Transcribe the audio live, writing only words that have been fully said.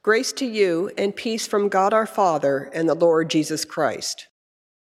Grace to you and peace from God our Father and the Lord Jesus Christ.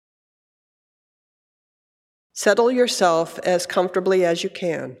 Settle yourself as comfortably as you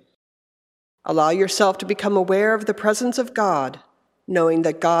can. Allow yourself to become aware of the presence of God, knowing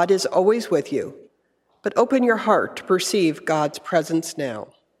that God is always with you, but open your heart to perceive God's presence now.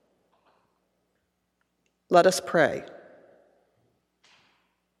 Let us pray.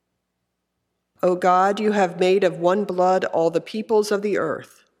 O God, you have made of one blood all the peoples of the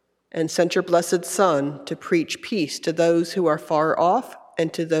earth, and sent your blessed Son to preach peace to those who are far off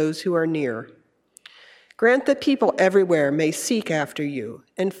and to those who are near. Grant that people everywhere may seek after you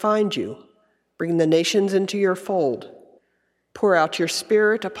and find you. Bring the nations into your fold. Pour out your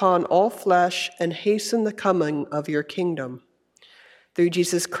Spirit upon all flesh and hasten the coming of your kingdom. Through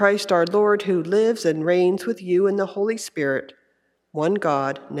Jesus Christ our Lord, who lives and reigns with you in the Holy Spirit, one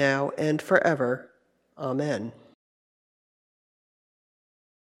God, now and forever. Amen.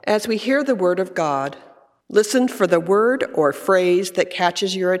 As we hear the word of God, listen for the word or phrase that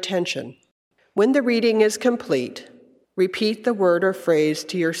catches your attention. When the reading is complete, repeat the word or phrase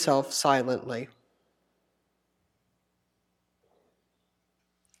to yourself silently.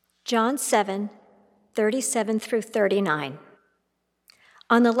 John 7:37 through 39.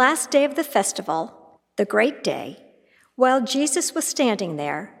 On the last day of the festival, the great day, while Jesus was standing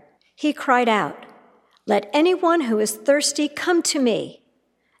there, he cried out, "Let anyone who is thirsty come to me,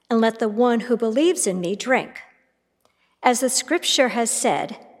 and let the one who believes in me drink. As the scripture has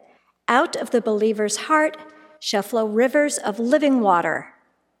said, out of the believer's heart shall flow rivers of living water."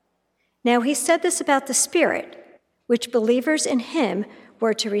 Now he said this about the Spirit, which believers in him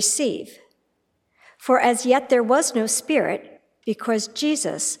were to receive. For as yet there was no Spirit, because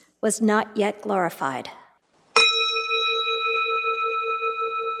Jesus was not yet glorified.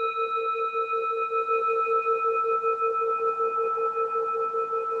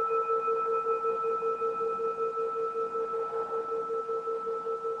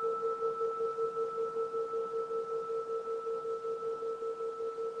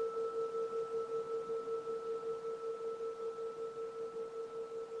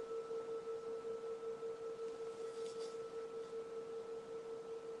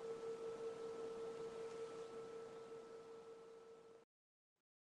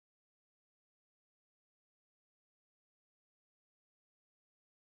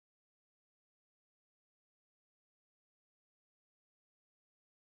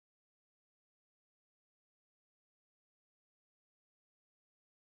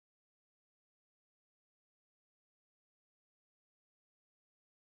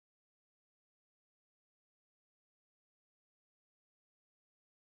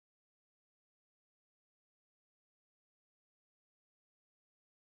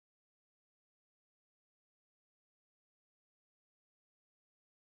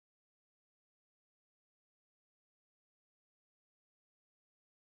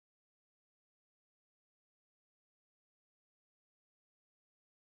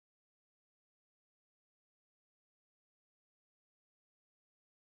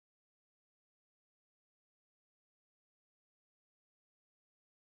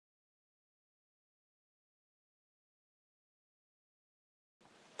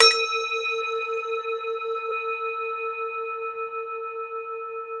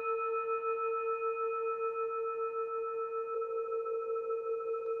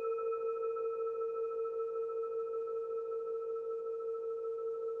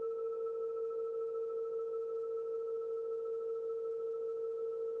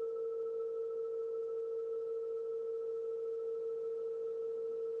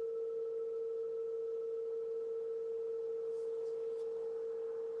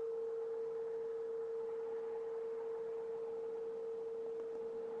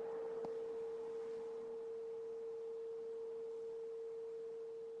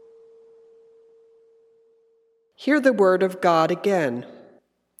 Hear the word of God again.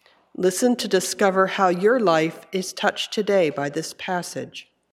 Listen to discover how your life is touched today by this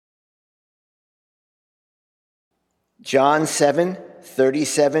passage. John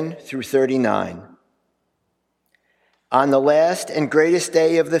 7:37 through 39. On the last and greatest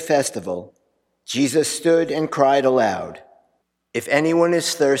day of the festival, Jesus stood and cried aloud, "If anyone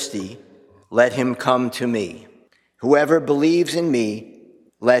is thirsty, let him come to me. Whoever believes in me,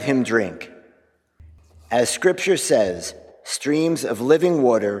 let him drink. As Scripture says, streams of living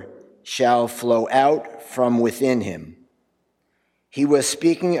water shall flow out from within him." He was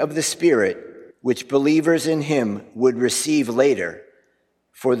speaking of the Spirit, which believers in him would receive later,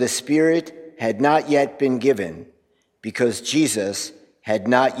 for the Spirit had not yet been given, because Jesus had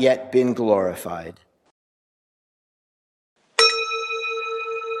not yet been glorified.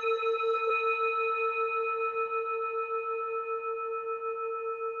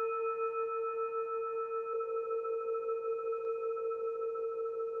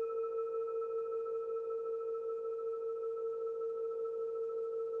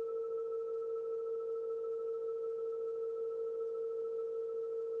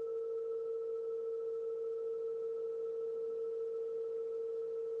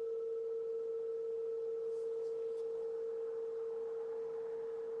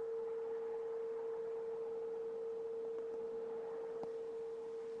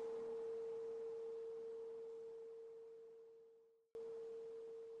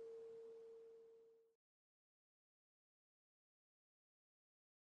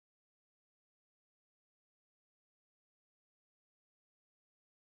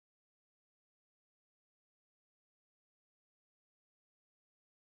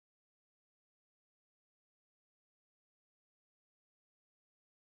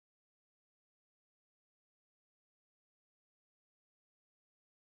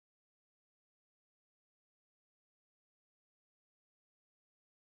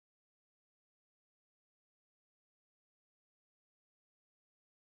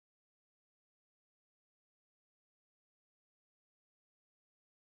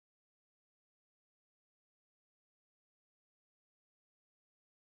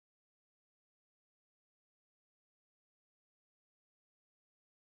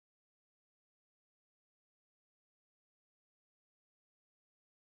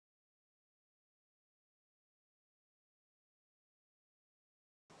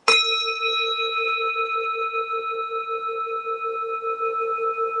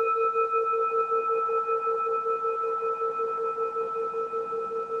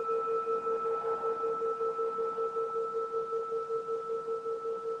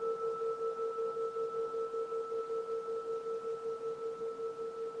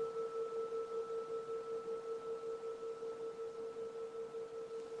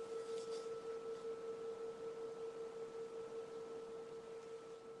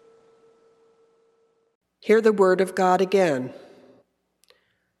 Hear the word of God again.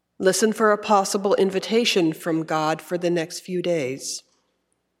 Listen for a possible invitation from God for the next few days.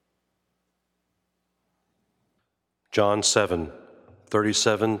 John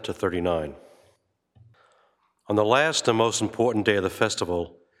 7:37 to 39. On the last and most important day of the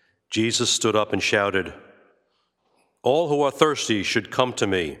festival, Jesus stood up and shouted, "All who are thirsty should come to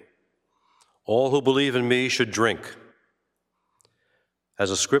me. All who believe in me should drink. As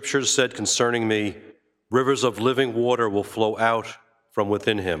the scriptures said concerning me, rivers of living water will flow out from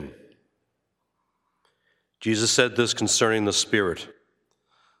within him." Jesus said this concerning the Spirit.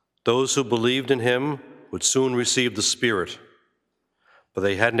 Those who believed in him would soon receive the Spirit, but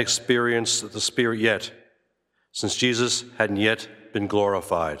they hadn't experienced the Spirit yet, since Jesus hadn't yet been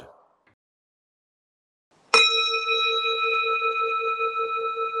glorified.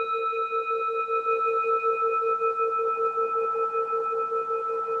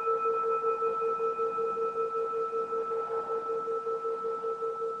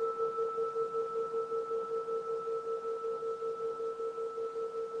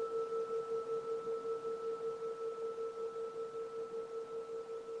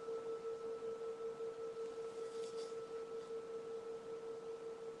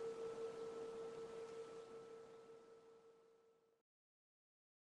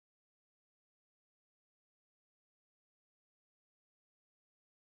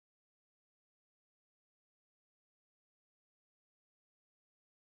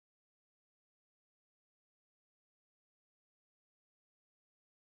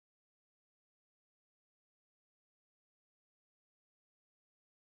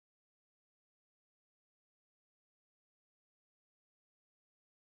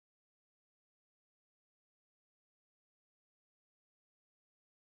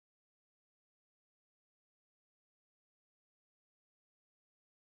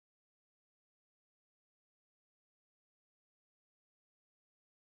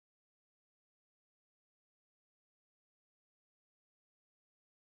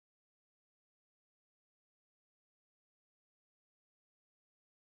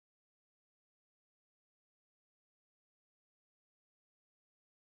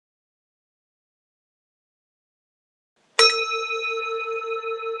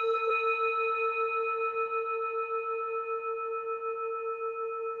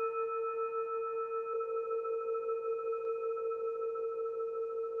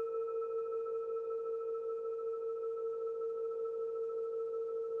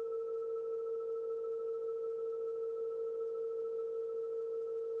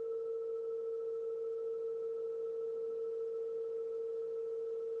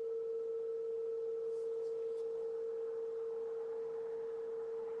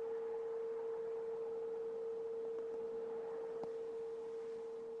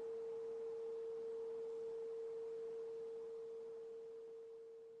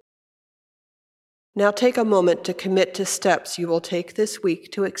 Now take a moment to commit to steps you will take this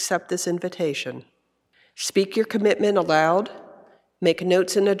week to accept this invitation. Speak your commitment aloud, make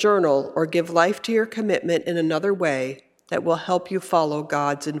notes in a journal, or give life to your commitment in another way that will help you follow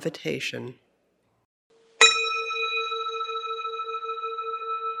God's invitation.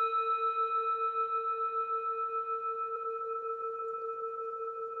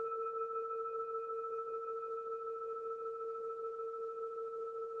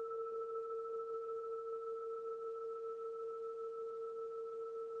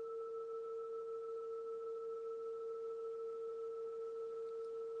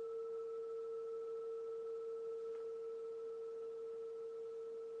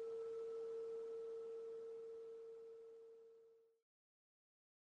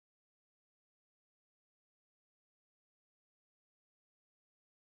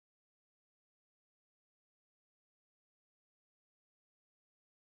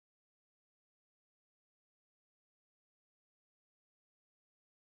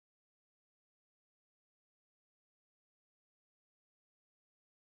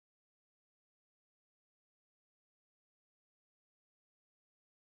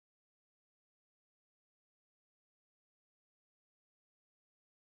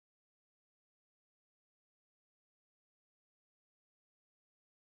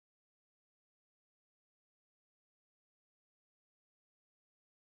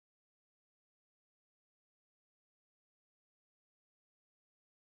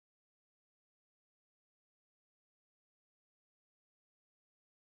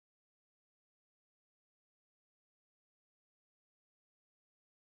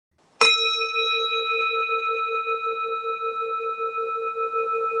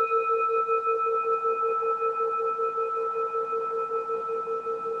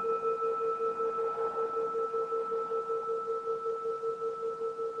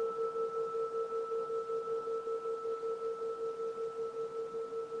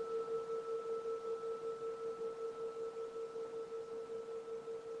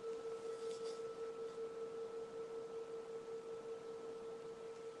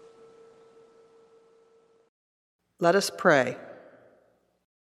 Let us pray.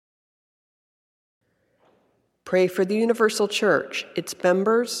 Pray for the Universal Church, its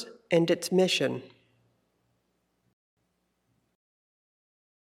members, and its mission.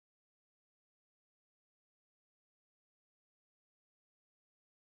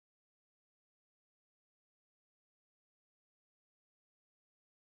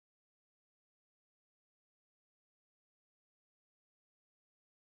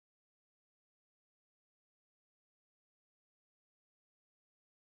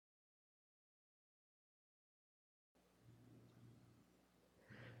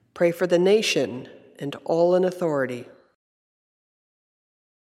 Pray for the nation and all in authority.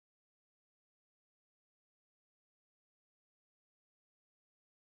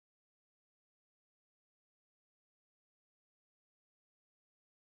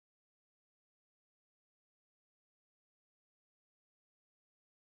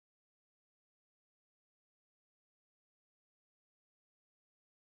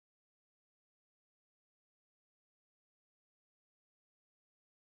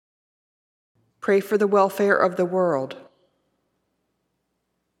 Pray for the welfare of the world.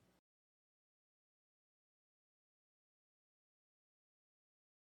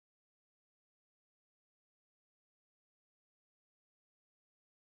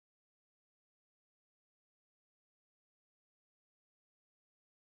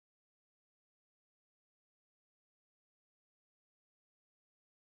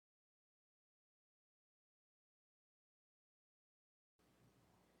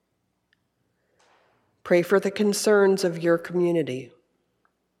 Pray for the concerns of your community.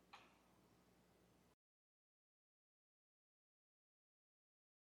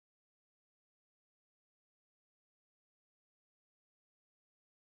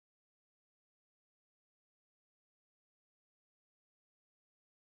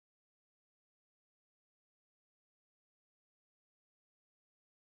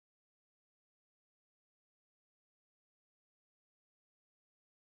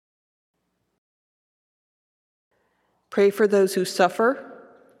 Pray for those who suffer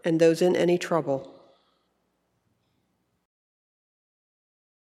and those in any trouble.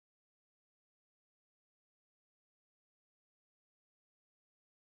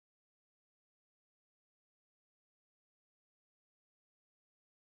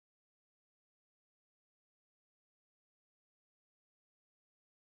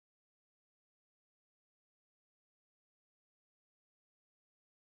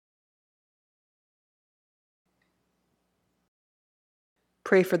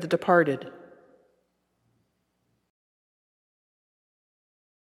 Pray for the departed.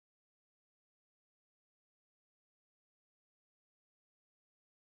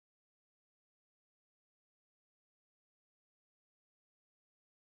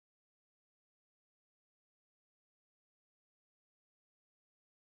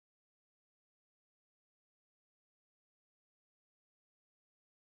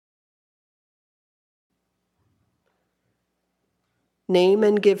 Name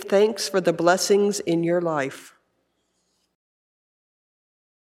and give thanks for the blessings in your life.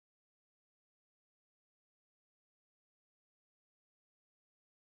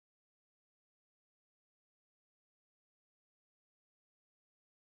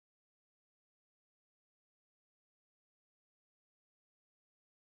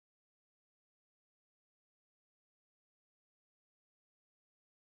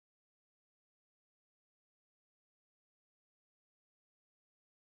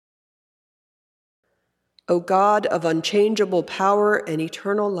 O God of unchangeable power and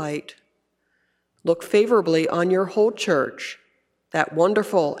eternal light, look favorably on your whole church, that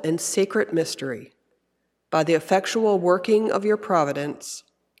wonderful and sacred mystery. By the effectual working of your providence,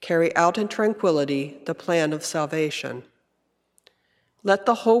 carry out in tranquility the plan of salvation. Let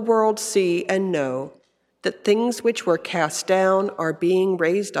the whole world see and know that things which were cast down are being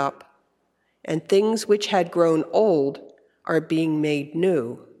raised up, and things which had grown old are being made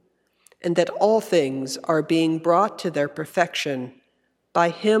new, and that all things are being brought to their perfection by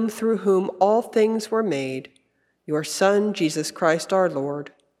him through whom all things were made, your Son, Jesus Christ our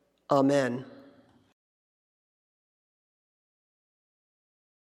Lord. Amen.